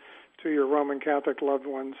witnesses to your Roman Catholic loved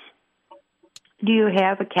ones. Do you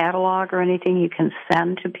have a catalog or anything you can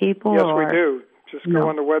send to people? Yes, we do. Just go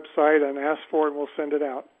on the website and ask for it, and we'll send it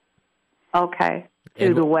out. Okay,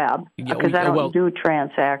 through the web, because I don't do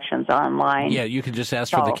transactions online. Yeah, you can just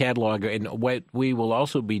ask for the catalog. And what we will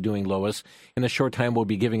also be doing, Lois, in a short time, we'll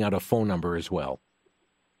be giving out a phone number as well.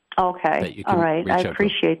 Okay, all right. I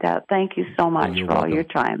appreciate that. Thank you so much for all your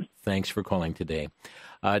time. Thanks for calling today.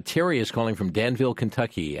 Terry is calling from Danville,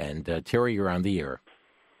 Kentucky. And Terry, you're on the air.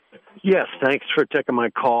 Yes, thanks for taking my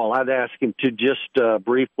call. I'd ask him to just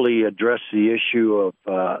briefly address the issue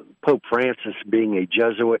of Pope Francis being a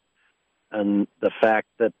Jesuit and the fact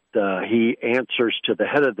that he answers to the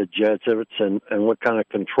head of the Jesuits and what kind of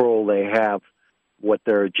control they have, what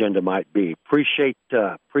their agenda might be. Appreciate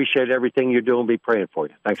everything you're doing. Be praying for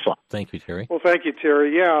you. Thanks a lot. Thank you, Terry. Well, thank you,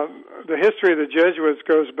 Terry. Yeah, the history of the Jesuits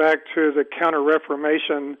goes back to the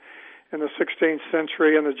Counter-Reformation in the 16th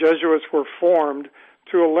century, and the Jesuits were formed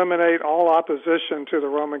to eliminate all opposition to the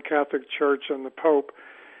Roman Catholic Church and the Pope.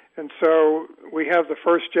 And so we have the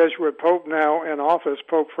first Jesuit Pope now in office,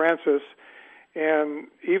 Pope Francis, and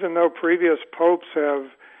even though previous popes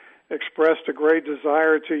have expressed a great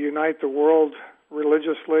desire to unite the world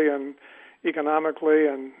religiously and economically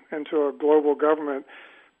and into a global government,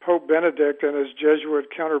 Pope Benedict and his Jesuit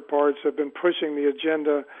counterparts have been pushing the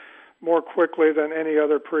agenda more quickly than any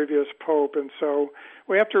other previous pope. And so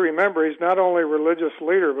we have to remember he's not only a religious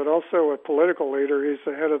leader, but also a political leader. He's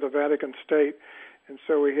the head of the Vatican State, and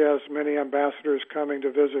so he has many ambassadors coming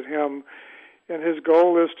to visit him. And his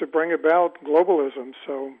goal is to bring about globalism.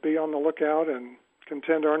 So be on the lookout and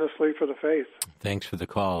contend earnestly for the faith. Thanks for the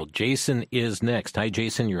call. Jason is next. Hi,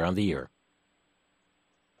 Jason. You're on the air.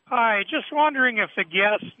 Hi, just wondering if the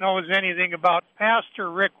guest knows anything about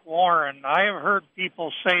Pastor Rick Warren. I have heard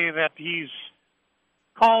people say that he's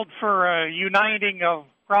called for a uniting of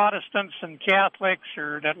Protestants and Catholics,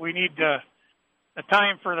 or that we need the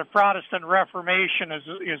time for the Protestant Reformation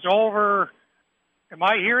is over. Am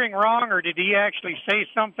I hearing wrong, or did he actually say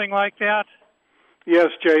something like that?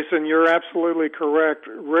 Yes, Jason, you're absolutely correct.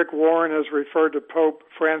 Rick Warren has referred to Pope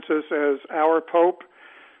Francis as our Pope.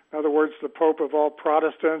 In other words, the Pope of all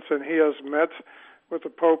Protestants, and he has met with the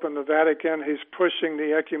Pope in the Vatican. He's pushing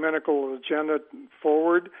the ecumenical agenda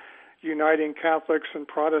forward, uniting Catholics and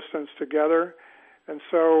Protestants together. And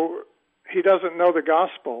so he doesn't know the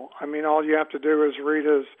gospel. I mean, all you have to do is read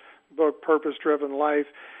his book, Purpose-Driven Life.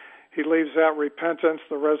 He leaves out repentance,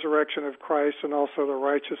 the resurrection of Christ, and also the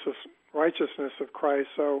righteousness of Christ.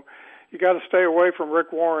 So you got to stay away from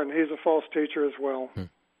Rick Warren. He's a false teacher as well.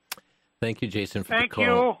 Thank you, Jason, for the call.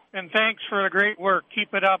 Thank you, and thanks for the great work.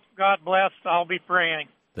 Keep it up. God bless. I'll be praying.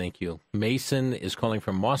 Thank you. Mason is calling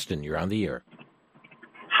from Boston. You're on the air.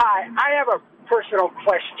 Hi, I have a personal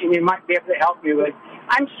question you might be able to help me with.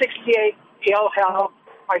 I'm 68, ill health.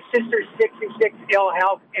 My sister's 66, ill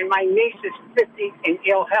health, and my niece is 50 in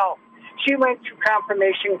ill health. She went to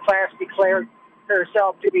confirmation class, declared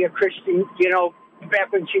herself to be a Christian,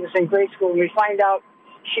 back when she was in grade school, and we find out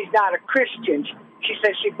she's not a Christian. She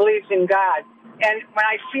says she believes in God. And when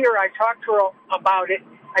I see her, I talk to her about it.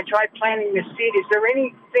 I tried planting the seed. Is there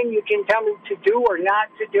anything you can tell me to do or not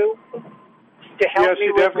to do to help me with this? Yes,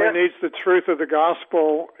 she definitely needs the truth of the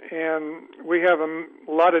gospel. And we have a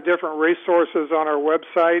lot of different resources on our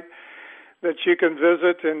website that you can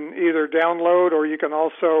visit and either download, or you can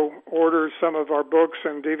also order some of our books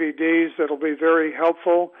and DVDs that'll be very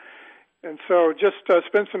helpful. And so just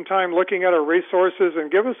spend some time looking at our resources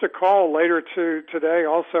and give us a call later today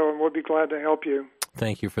also, and we'll be glad to help you.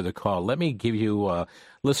 Thank you for the call. Let me give you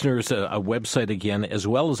listeners a website again, as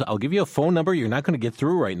well as I'll give you a phone number. You're not going to get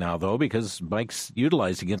through right now, though, because Mike's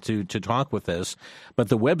utilizing it to talk with us. But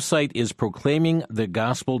the website is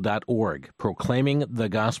proclaimingthegospel.org,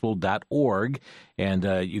 proclaimingthegospel.org. And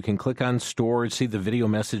you can click on store and see the video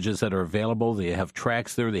messages that are available. They have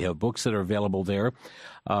tracks there. They have books that are available there.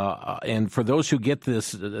 And for those who get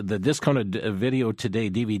the discounted video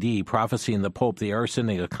today DVD, Prophecy and the Pope, they are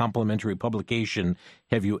sending a complimentary publication.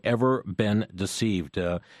 Have you ever been deceived?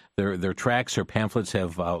 Their tracks or pamphlets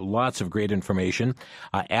have lots of great information.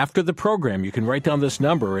 After the program, you can write down this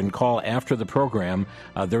number and call after the program.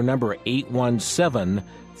 Their number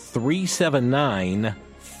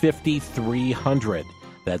 817-379-5300.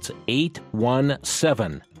 That's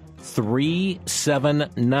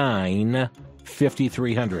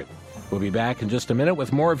 817-379-5300. We'll be back in just a minute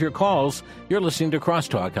with more of your calls. You're listening to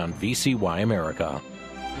Crosstalk on VCY America.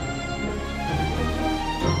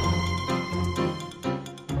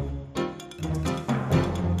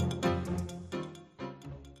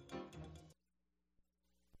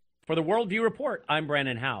 For the Worldview Report, I'm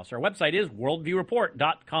Brandon House. Our website is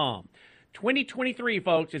worldviewreport.com. 2023,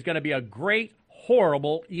 folks, is going to be a great,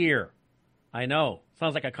 horrible year. I know.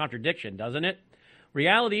 Sounds like a contradiction, doesn't it?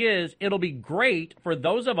 Reality is, it'll be great for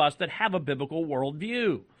those of us that have a biblical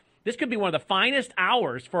worldview. This could be one of the finest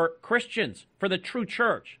hours for Christians, for the true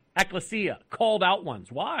church, ecclesia, called out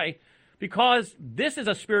ones. Why? Because this is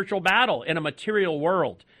a spiritual battle in a material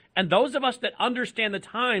world. And those of us that understand the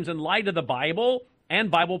times in light of the Bible and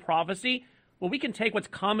Bible prophecy, well, we can take what's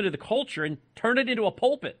common to the culture and turn it into a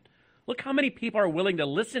pulpit. Look how many people are willing to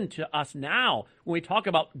listen to us now when we talk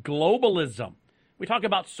about globalism. We talk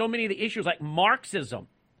about so many of the issues like Marxism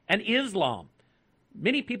and Islam.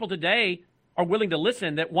 Many people today are willing to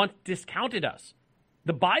listen that once discounted us.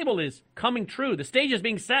 The Bible is coming true. The stage is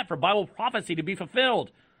being set for Bible prophecy to be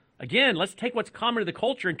fulfilled. Again, let's take what's common to the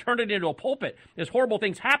culture and turn it into a pulpit. As horrible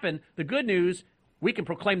things happen, the good news, we can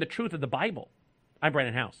proclaim the truth of the Bible. I'm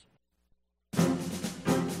Brandon House.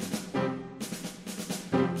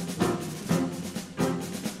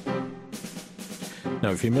 Now,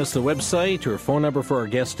 if you missed the website or phone number for our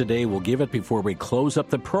guest today, we'll give it before we close up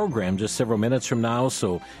the program just several minutes from now.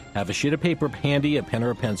 So have a sheet of paper handy, a pen or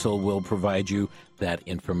a pencil will provide you that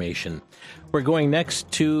information. We're going next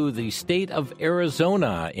to the state of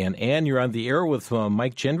Arizona. And Ann, you're on the air with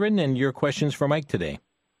Mike Gendron, and your questions for Mike today.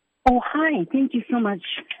 Oh, hi. Thank you so much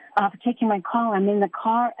for taking my call. I'm in the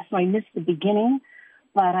car, so I missed the beginning.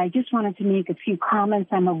 But I just wanted to make a few comments.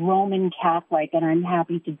 I'm a Roman Catholic, and I'm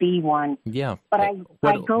happy to be one. Yeah. But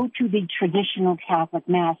I go to the traditional Catholic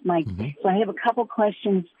Mass, Mike. Mm-hmm. So I have a couple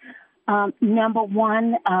questions. Number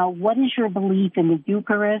one, what is your belief in the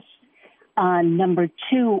Eucharist? Number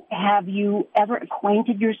two, have you ever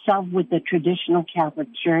acquainted yourself with the traditional Catholic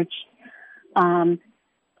Church? And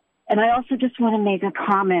I also just want to make a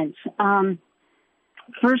comment.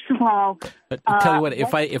 First of all, tell you what,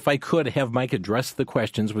 if I could have Mike address the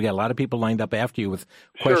questions, we got a lot of people lined up after you with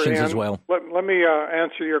questions sure, as well. Let me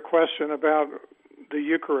answer your question about the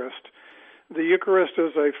Eucharist. The Eucharist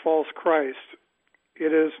is a false Christ.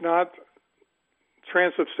 It is not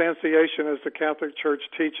transubstantiation as the Catholic Church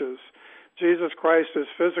teaches. Jesus Christ is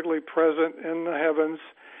physically present in the heavens.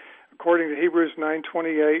 According to Hebrews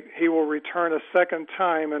 9:28, he will return a second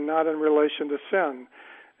time and not in relation to sin.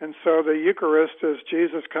 And so the Eucharist is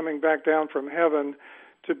Jesus coming back down from heaven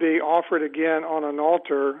to be offered again on an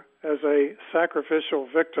altar as a sacrificial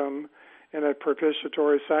victim in a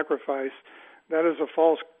propitiatory sacrifice. That is a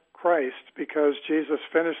false Christ because Jesus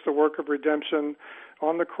finished the work of redemption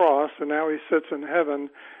on the cross, and now he sits in heaven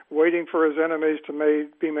waiting for his enemies to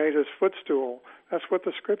be made his footstool. That's what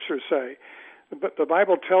the Scriptures say. But the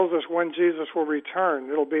Bible tells us when Jesus will return.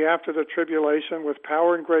 It'll be after the tribulation with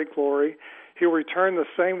power and great glory. He'll return the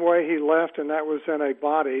same way he left, and that was in a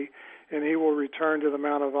body, and he will return to the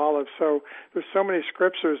Mount of Olives. So there's so many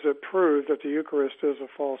scriptures that prove that the Eucharist is a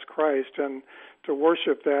false Christ, and to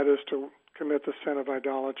worship that is to commit the sin of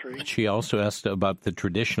idolatry. She also asked about the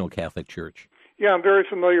traditional Catholic Church. Yeah, I'm very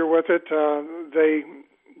familiar with it. They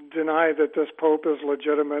deny that this Pope is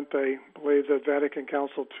legitimate. They believe that Vatican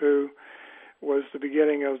Council II was the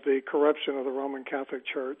beginning of the corruption of the Roman Catholic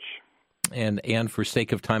Church. And for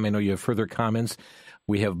sake of time, I know you have further comments.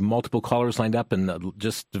 We have multiple callers lined up and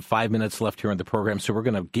just 5 minutes left here on the program. So we're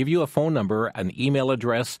going to give you a phone number, an email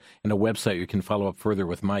address, and a website you can follow up further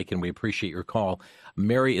with Mike, and we appreciate your call.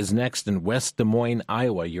 Mary is next in West Des Moines,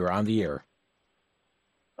 Iowa. You're on the air.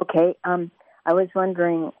 Okay. I was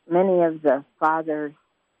wondering, many of the fathers,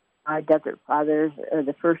 desert fathers, or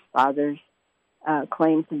the first fathers,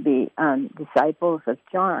 claim to be disciples of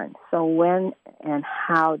John. So when and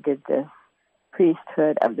how did this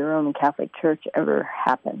priesthood of the Roman Catholic Church ever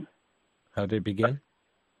happen? How did it begin?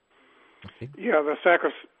 Okay. Yeah, the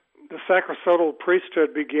sacerdotal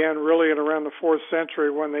priesthood began really in around the 4th century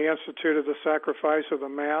when they instituted the sacrifice of the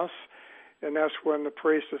Mass, and that's when the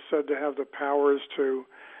priest is said to have the powers to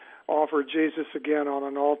offer Jesus again on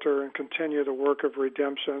an altar and continue the work of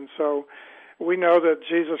redemption. So we know that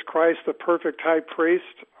Jesus Christ, the perfect high priest,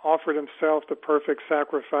 offered himself the perfect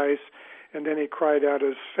sacrifice, and then he cried out,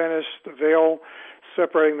 "It is finished." The veil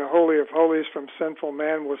separating the Holy of Holies from sinful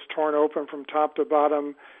man was torn open from top to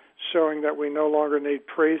bottom, showing that we no longer need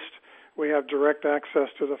priest. We have direct access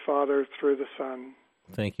to the Father through the Son.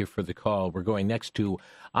 Thank you for the call. We're going next to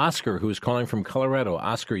Oscar, who is calling from Colorado.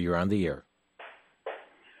 Oscar, you're on the air.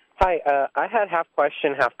 Hi, I had half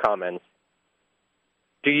question, half comment.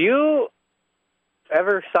 Do you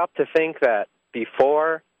ever stop to think that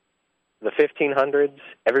before the 1500s,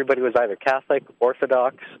 everybody was either Catholic,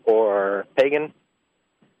 Orthodox, or pagan?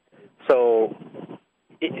 So,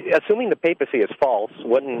 assuming the papacy is false,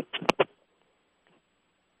 wouldn't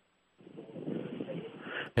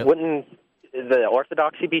the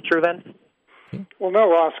Orthodoxy be true then? Well,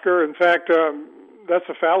 no, Oscar. In fact, that's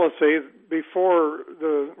a fallacy. Before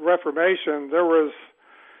the Reformation, there was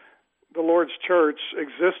the Lord's Church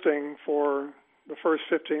existing for the first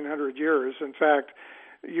 1,500 years. In fact,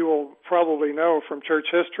 you will probably know from church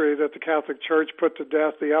history that the Catholic Church put to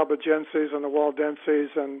death the Albigenses and the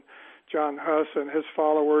Waldenses and John Huss and his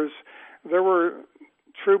followers. There were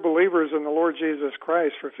true believers in the Lord Jesus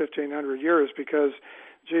Christ for 1,500 years because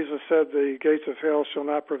Jesus said the gates of hell shall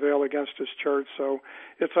not prevail against his church. So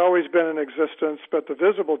it's always been in existence, but the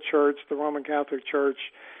visible church, the Roman Catholic Church,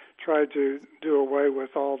 tried to do away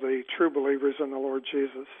with all the true believers in the Lord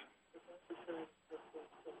Jesus.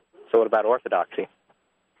 So what about Orthodoxy?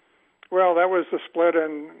 Well, that was the split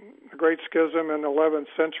in the Great Schism in the 11th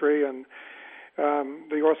century, and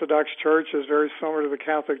the Orthodox Church is very similar to the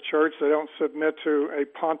Catholic Church. They don't submit to a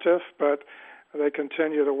pontiff, but they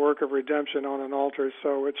continue the work of redemption on an altar.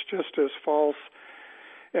 So it's just as false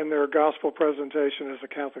in their gospel presentation as the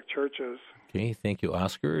Catholic Church is. Okay, thank you,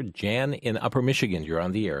 Oscar. Jan in Upper Michigan, you're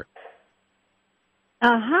on the air.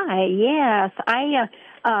 Hi, yes.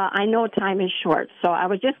 I know time is short, so I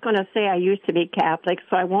was just going to say I used to be Catholic,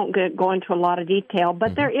 so I won't go into a lot of detail,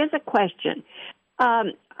 but there is a question.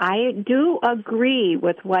 I do agree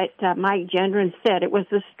with what Mike Gendron said. It was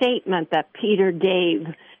the statement that Peter gave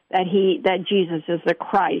that Jesus is the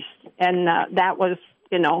Christ, and that was,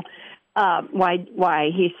 why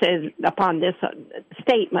he says upon this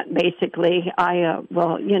statement, basically, I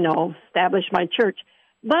will, establish my church.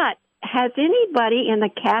 But has anybody in the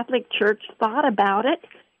Catholic Church thought about it?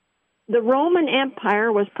 The Roman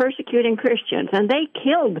Empire was persecuting Christians, and they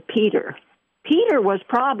killed Peter. Peter was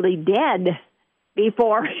probably dead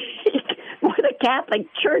before the Catholic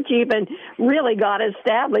Church even really got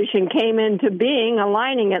established and came into being,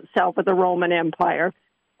 aligning itself with the Roman Empire.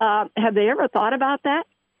 Have they ever thought about that?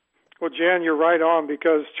 Well, Jan, you're right on,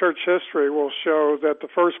 because church history will show that the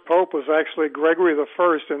first pope was actually Gregory I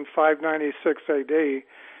in 596 A.D.,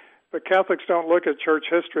 but Catholics don't look at church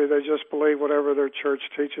history. They just believe whatever their church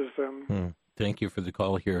teaches them. Thank you for the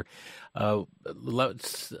call here. We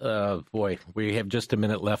have just a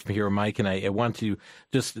minute left here, Mike, and I want to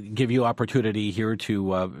just give you opportunity here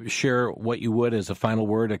to share what you would as a final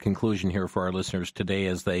word, a conclusion here for our listeners today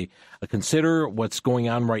as they consider what's going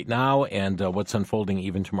on right now and what's unfolding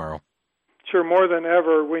even tomorrow. Sure, more than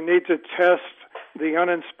ever, we need to test the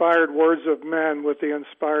uninspired words of men with the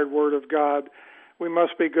inspired word of God. We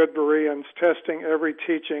must be good Bereans, testing every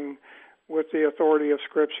teaching with the authority of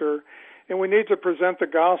Scripture. And we need to present the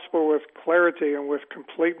gospel with clarity and with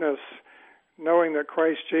completeness, knowing that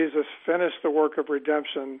Christ Jesus finished the work of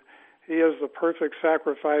redemption. He is the perfect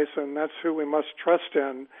sacrifice, and that's who we must trust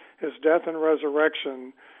in, his death and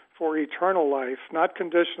resurrection for eternal life, not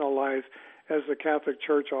conditional life, as the Catholic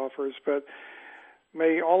Church offers. But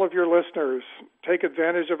may all of your listeners take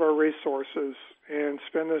advantage of our resources and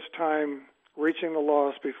spend this time reaching the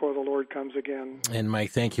lost before the Lord comes again. And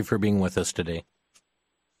Mike, thank you for being with us today.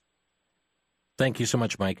 Thank you so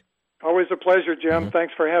much, Mike. Always a pleasure, Jim.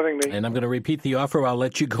 Thanks for having me. And I'm going to repeat the offer. I'll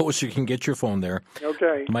let you go so you can get your phone there.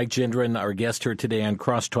 Okay. Mike Gendron, our guest here today on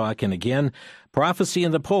Crosstalk. And again, Prophecy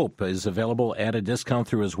and the Pope is available at a discount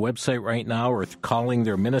through his website right now or calling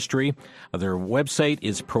their ministry. Their website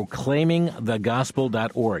is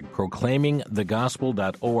proclaimingthegospel.org,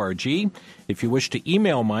 proclaimingthegospel.org. If you wish to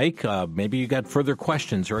email Mike, maybe you got further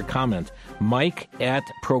questions or a comment, Mike at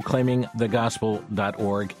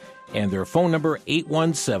proclaimingthegospel.org. And their phone number,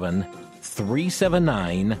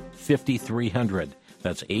 817-379-5300.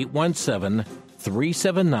 That's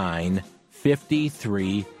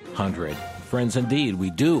 817-379-5300. Friends, indeed, we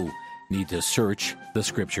do need to search the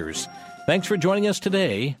Scriptures. Thanks for joining us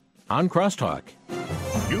today on Crosstalk.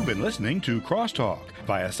 You've been listening to Crosstalk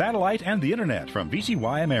via satellite and the Internet from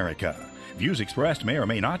VCY America. Views expressed may or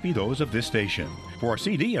may not be those of this station. For a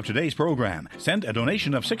CD of today's program, send a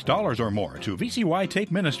donation of $6 or more to VCY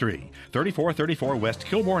Take Ministry, 3434 West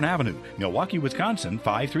Kilbourne Avenue, Milwaukee, Wisconsin,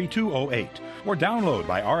 53208, or download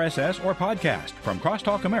by RSS or podcast from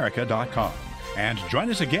crosstalkamerica.com. And join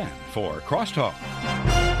us again for Crosstalk.